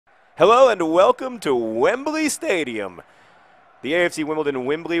Hello and welcome to Wembley Stadium. The AFC Wimbledon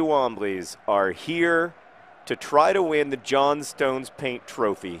Wimbly Womblys are here to try to win the John Stones Paint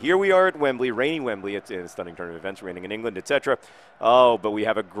Trophy. Here we are at Wembley, rainy Wembley. It's a stunning turn of events, raining in England, etc. Oh, but we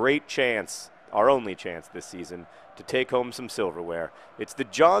have a great chance, our only chance this season, to take home some silverware. It's the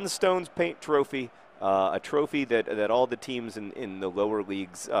John Stones Paint Trophy, a trophy that all the teams in the lower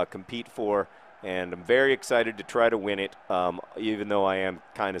leagues compete for. And I'm very excited to try to win it, even though I am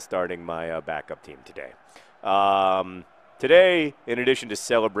kind of starting my backup team today. Today, in addition to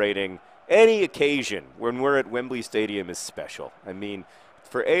celebrating any occasion when we're at Wembley Stadium is special. I mean,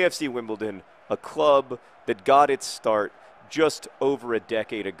 for AFC Wimbledon, a club that got its start just over a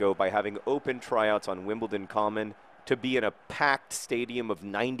decade ago by having open tryouts on Wimbledon Common, to be in a packed stadium of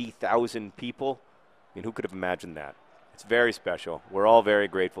 90,000 people, I mean, who could have imagined that? It's very special. We're all very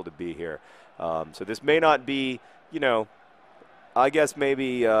grateful to be here. So this may not be, you know, I guess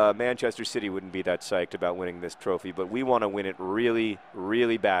maybe Manchester City wouldn't be that psyched about winning this trophy, but we want to win it really,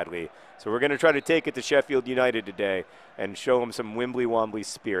 really badly. So we're going to try to take it to Sheffield Utd today and show them some Wimbly Wombly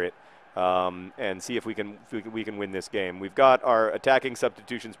spirit and see if we can win this game. We've got our attacking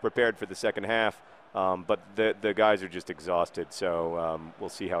substitutions prepared for the second half, but the guys are just exhausted, so we'll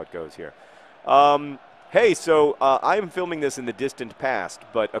see how it goes here. Hey, so I'm filming this in the distant past,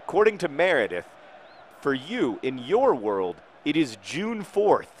 but according to Meredith, for you, in your world, it is June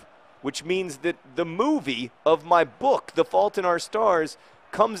 4th, which means that the movie of my book, The Fault in Our Stars,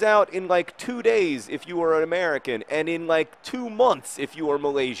 comes out in like 2 days if you are an American, and in like 2 months if you are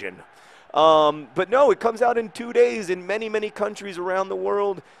Malaysian. But no, it comes out in 2 days in many, many countries around the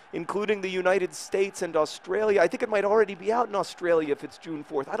world, including the United States and Australia. I think it might already be out in Australia if it's June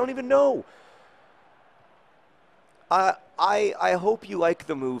 4th. I don't even know. I hope you like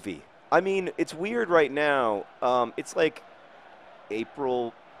the movie. I mean, it's weird right now. It's like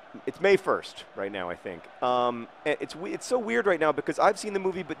April. It's May 1st right now, I think. It's so weird right now because I've seen the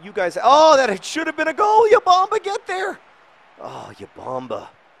movie, but you guys, oh, that should have been a goal. Yabamba, get there. Oh, Yabamba.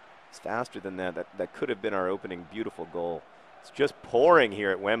 It's faster than that. That could have been our opening beautiful goal. It's just pouring here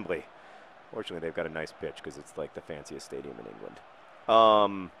at Wembley. Fortunately, they've got a nice pitch because it's like the fanciest stadium in England.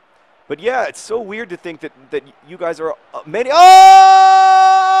 But yeah, it's so weird to think that you guys are many. Oh!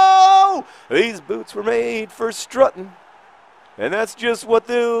 These boots were made for strutting, and that's just what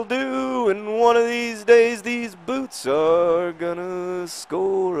they'll do. And one of these days, these boots are gonna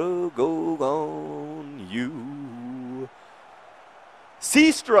score a goal on you.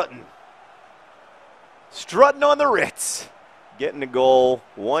 See strutting. Strutting on the Ritz. Getting a goal,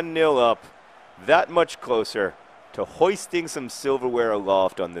 1-0 up, that much closer to hoisting some silverware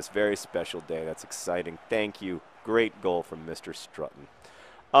aloft on this very special day. That's exciting. Thank you. Great goal from Mr. Strutton.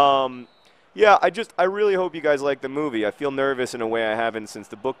 Yeah, I really hope you guys like the movie. I feel nervous in a way I haven't since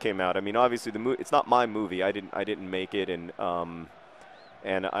the book came out. I mean, obviously it's not my movie. I didn't make it, and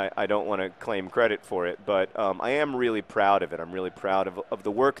I don't want to claim credit for it, but I am really proud of it. I'm really proud of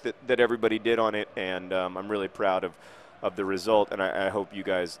the work that everybody did on it, and I'm really proud of the result, and I hope you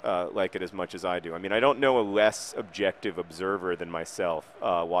guys like it as much as I do. I mean, I don't know a less objective observer than myself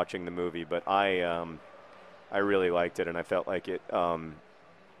watching the movie, but I really liked it, and I felt like it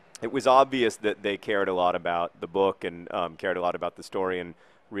was obvious that they cared a lot about the book and cared a lot about the story and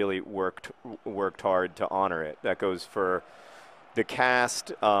really worked hard to honor it. That goes for the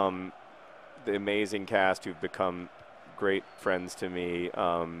cast, the amazing cast who've become great friends to me,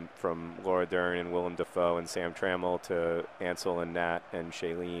 from Laura Dern and Willem Dafoe and Sam Trammell to Ansel and Nat and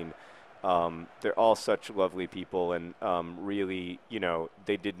Shailene. They're all such lovely people, and really, you know,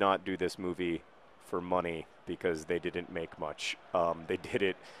 they did not do this movie for money because they didn't make much. They did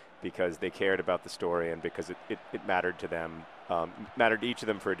it because they cared about the story and because it mattered to them. Mattered to each of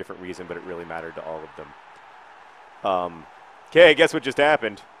them for a different reason, but it really mattered to all of them. Okay, guess what just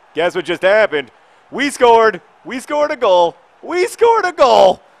happened? Guess what just happened? We scored. We scored a goal. We scored a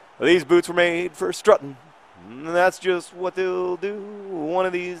goal. These boots were made for strutting. And that's just what they'll do. One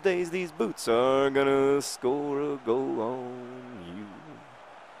of these days, these boots are going to score a goal on you.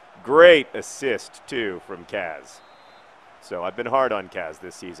 Great assist, too, from Kaz. So I've been hard on Kaz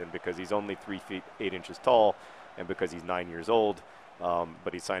this season because he's only 3 feet 8 inches tall and because he's 9 years old.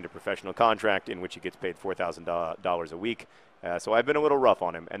 But he signed a professional contract in which he gets paid $4,000 a week. So I've been a little rough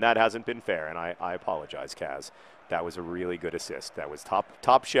on him, and that hasn't been fair, and I apologize, Kaz. That was a really good assist. That was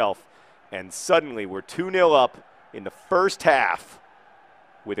top shelf, and suddenly we're 2-0 up in the first half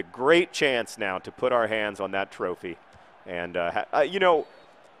with a great chance now to put our hands on that trophy. And, you know,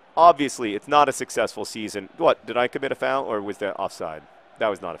 obviously it's not a successful season. What, did I commit a foul, or was that offside? That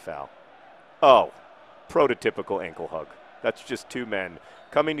was not a foul. Oh, prototypical ankle hug. That's just two men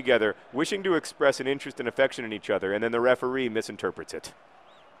coming together, wishing to express an interest and affection in each other, and then the referee misinterprets it.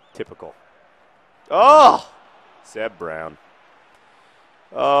 Typical. Oh! Seb Brown.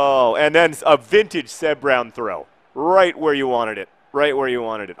 Oh, and then a vintage Seb Brown throw. Right where you wanted it. Right where you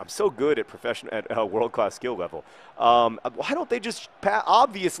wanted it. I'm so good at world-class skill level. Why don't they just pass?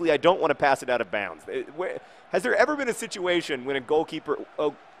 Obviously, I don't want to pass it out of bounds. Has there ever been a situation when a goalkeeper –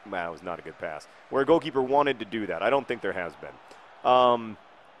 oh, wow, it was not a good pass – where a goalkeeper wanted to do that? I don't think there has been.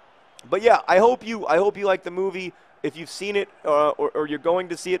 But, yeah, I hope you like the movie. If you've seen it or you're going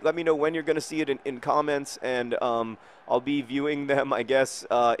to see it, let me know when you're going to see it in comments, and I'll be viewing them, I guess,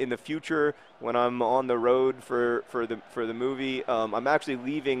 in the future when I'm on the road for the movie. I'm actually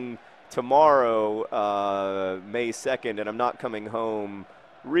leaving tomorrow, May 2nd, and I'm not coming home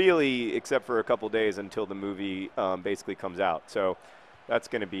really except for a couple days until the movie basically comes out. So that's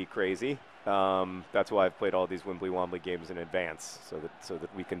going to be crazy. That's why I've played all these Wimbly Wombly games in advance, so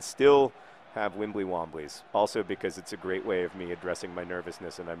that we can still have Wimbly Womblys. Also because it's a great way of me addressing my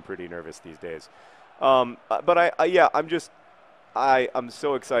nervousness, and I'm pretty nervous these days. But I'm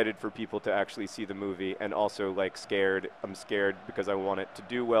so excited for people to actually see the movie, and also like scared. I'm scared because I want it to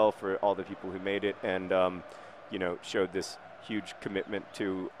do well for all the people who made it, and you know, showed this huge commitment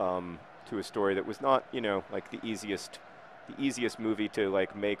to a story that was not, you know, like the easiest movie to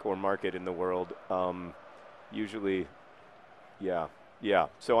like make or market in the world. Usually, yeah.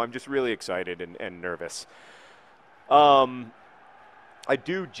 So I'm just really excited and nervous. I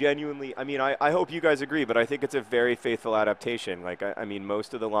do genuinely, I mean, I hope you guys agree, but I think it's a very faithful adaptation. Like, I mean,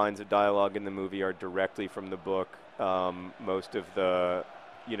 most of the lines of dialogue in the movie are directly from the book. Most of the,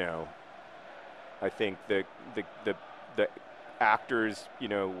 you know, I think the actors, you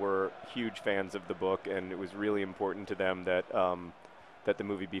know, were huge fans of the book, and it was really important to them that that the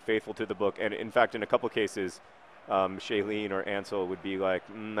movie be faithful to the book. And in fact, in a couple cases, Shailene or Ansel would be like,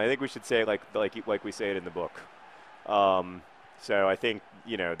 I think we should say like we say it in the book. So I think,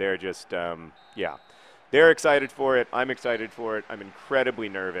 you know, they're just, yeah, they're excited for it. I'm excited for it. I'm incredibly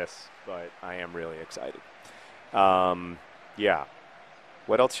nervous, but I am really excited. Yeah.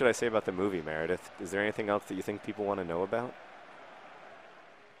 What else should I say about the movie, Meredith? Is there anything else that you think people want to know about?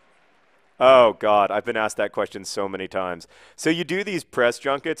 Oh, God, I've been asked that question so many times. So you do these press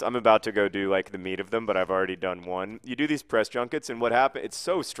junkets. I'm about to go do, like, the meat of them, but I've already done one. You do these press junkets, and what happened, it's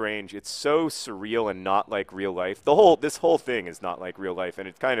so strange. It's so surreal and not like real life. This whole thing is not like real life, and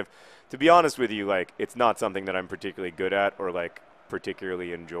it's kind of, to be honest with you, like, it's not something that I'm particularly good at or, like,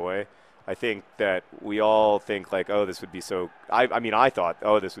 particularly enjoy. I think that we all think, like, oh, this would be so, I mean, I thought,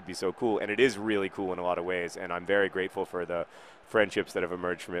 oh, this would be so cool, and it is really cool in a lot of ways, and I'm very grateful for the friendships that have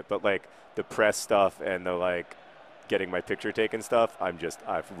emerged from it. But like the press stuff and the like getting my picture taken stuff,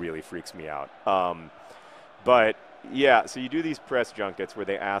 it really freaks me out. But yeah, so you do these press junkets where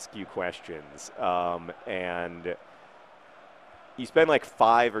they ask you questions, and you spend like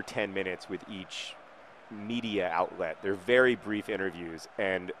 5 or 10 minutes with each media outlet. They're very brief interviews,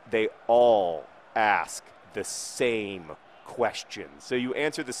 and they all ask the same questions. So you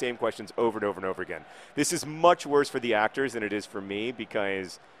answer the same questions over and over and over again. This is much worse for the actors than it is for me,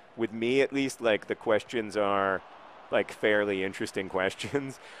 because with me at least, like, the questions are like fairly interesting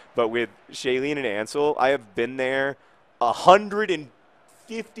questions. But with Shailene and Ansel, I have been there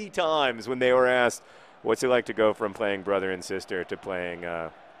 150 times when they were asked, what's it like to go from playing brother and sister to playing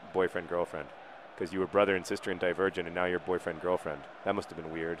boyfriend girlfriend? Because you were brother and sister in Divergent, and now you're boyfriend girlfriend. That must have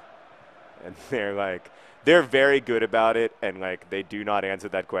been weird. And they're like, they're very good about it, and like they do not answer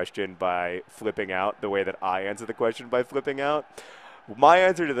that question by flipping out the way that I answer the question by flipping out. My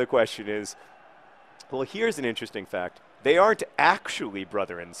answer to the question is, well, here's an interesting fact. They aren't actually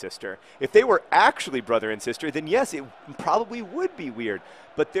brother and sister. If they were actually brother and sister, then yes, it probably would be weird.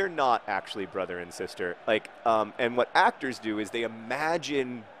 But they're not actually brother and sister. Like, and what actors do is they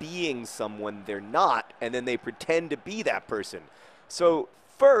imagine being someone they're not, and then they pretend to be that person. So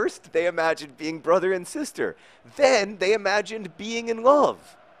first, they imagined being brother and sister. Then they imagined being in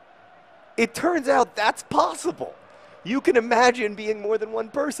love. It turns out that's possible. You can imagine being more than one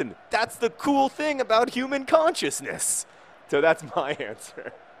person. That's the cool thing about human consciousness. So that's my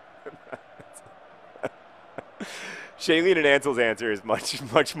answer. Shailene and Ansel's answer is much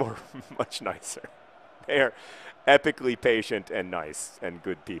nicer. They are epically patient and nice and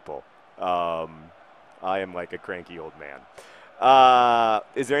good people. I am like a cranky old man.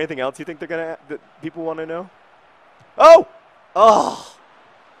 Is there anything else you think that people want to know? Oh!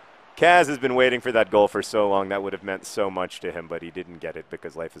 Kaz has been waiting for that goal for so long. That would have meant so much to him, but he didn't get it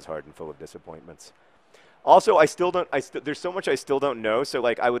because life is hard and full of disappointments. Also, I still don't. There's so much I still don't know. So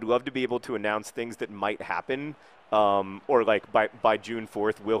like, I would love to be able to announce things that might happen, or like by June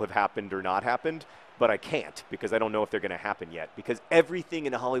 4th will have happened or not happened. But I can't because I don't know if they're going to happen yet. Because everything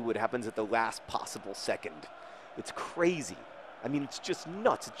in Hollywood happens at the last possible second. It's crazy. I mean, it's just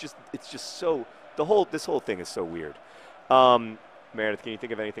nuts. It's just so this whole thing is so weird. Meredith, can you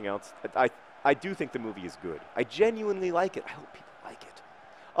think of anything else? I do think the movie is good. I genuinely like it. I hope people like it.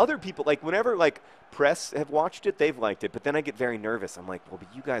 Other people, like whenever like press have watched it, they've liked it. But then I get very nervous. I'm like, well,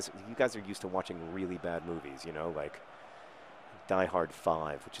 but you guys are used to watching really bad movies, you know, like Die Hard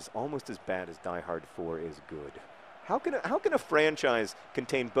 5, which is almost as bad as Die Hard 4 is good. How can a franchise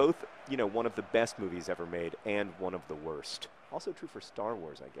contain both, you know, one of the best movies ever made and one of the worst? Also true for Star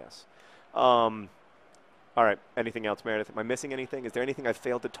Wars, I guess. All right. Anything else, Meredith? Am I missing anything? Is there anything I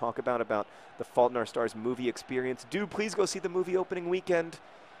failed to talk about The Fault in Our Stars movie experience? Do please go see the movie opening weekend.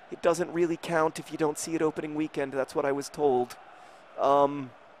 It doesn't really count if you don't see it opening weekend. That's what I was told. Oh,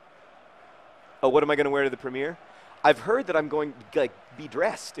 what am I going to wear to the premiere? I've heard that I'm going to like, be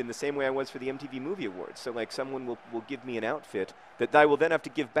dressed in the same way I was for the MTV Movie Awards. So like someone will give me an outfit that I will then have to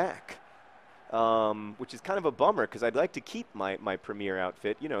give back. Which is kind of a bummer because I'd like to keep my premiere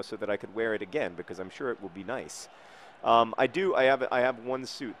outfit, you know, so that I could wear it again because I'm sure it will be nice. I have one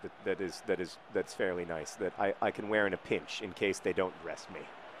suit that's fairly nice that I can wear in a pinch in case they don't dress me.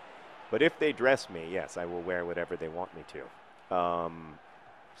 But if they dress me, yes, I will wear whatever they want me to.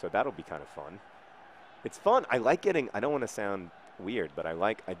 So that'll be kind of fun. It's fun. I like getting. I don't want to sound weird, but I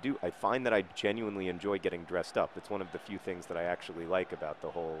find that I genuinely enjoy getting dressed up. It's one of the few things that I actually like about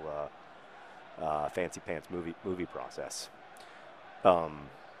the whole. Fancy pants movie process.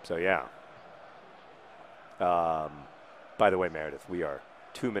 So yeah. By the way, Meredith, we are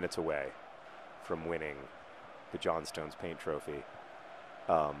 2 minutes away from winning the John Stones Paint Trophy.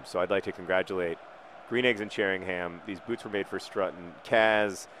 So I'd like to congratulate Green Eggs and Sheringham. These boots were made for Strutton.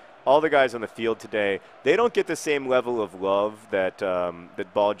 Kaz, all the guys on the field today, they don't get the same level of love that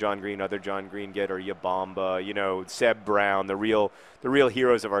that Ball John Green, other John Green get, or Yabamba, you know, Seb Brown, the real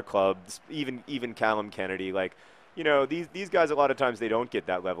heroes of our clubs, even Callum Kennedy. Like, you know, these guys a lot of times they don't get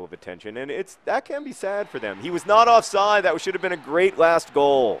that level of attention, and that can be sad for them. He was not offside. That should have been a great last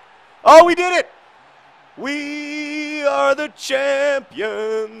goal. Oh, we did it! We are the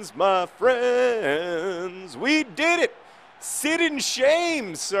champions, my friends. We did it! Sit in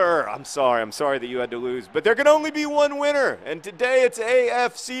shame, sir. I'm sorry that you had to lose. But there can only be one winner. And today it's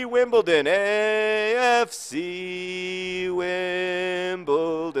AFC Wimbledon. AFC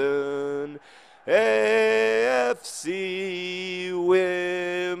Wimbledon. AFC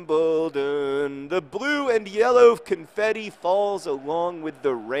Wimbledon. The blue and yellow confetti falls along with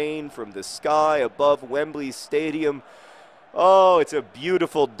the rain from the sky above Wembley Stadium. Oh, it's a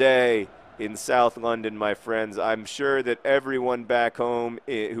beautiful day in South London, my friends. I'm sure that everyone back home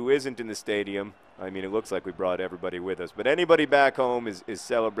who isn't in the stadium, I mean, it looks like we brought everybody with us, but anybody back home is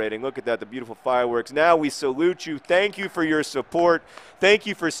celebrating. Look at that, the beautiful fireworks. Now we salute you. Thank you for your support. Thank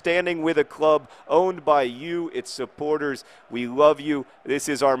you for standing with a club owned by you, its supporters. We love you. This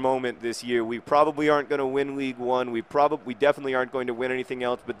is our moment this year. We probably aren't going to win League One. We definitely aren't going to win anything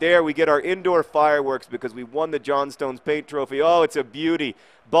else, but there we get our indoor fireworks because we won the John Stones Paint Trophy. Oh, it's a beauty.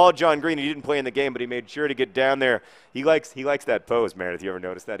 Ball John Green, he didn't play in the game, but he made sure to get down there. He likes that pose, Meredith. You ever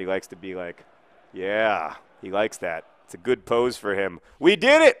notice that? He likes to be like, yeah, he likes that. It's a good pose for him. We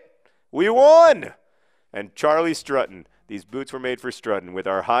did it! We won! And Charlie Strutton. These boots were made for Strutton with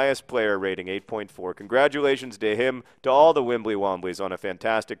our highest player rating, 8.4. Congratulations to him, to all the Wimbly Womblys on a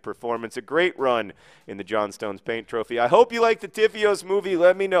fantastic performance. A great run in the John Stones Paint Trophy. I hope you like the TFIOS movie.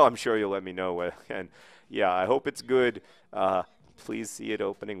 Let me know. I'm sure you'll let me know. And yeah, I hope it's good. Please see it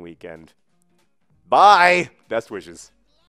opening weekend. Bye. Best wishes.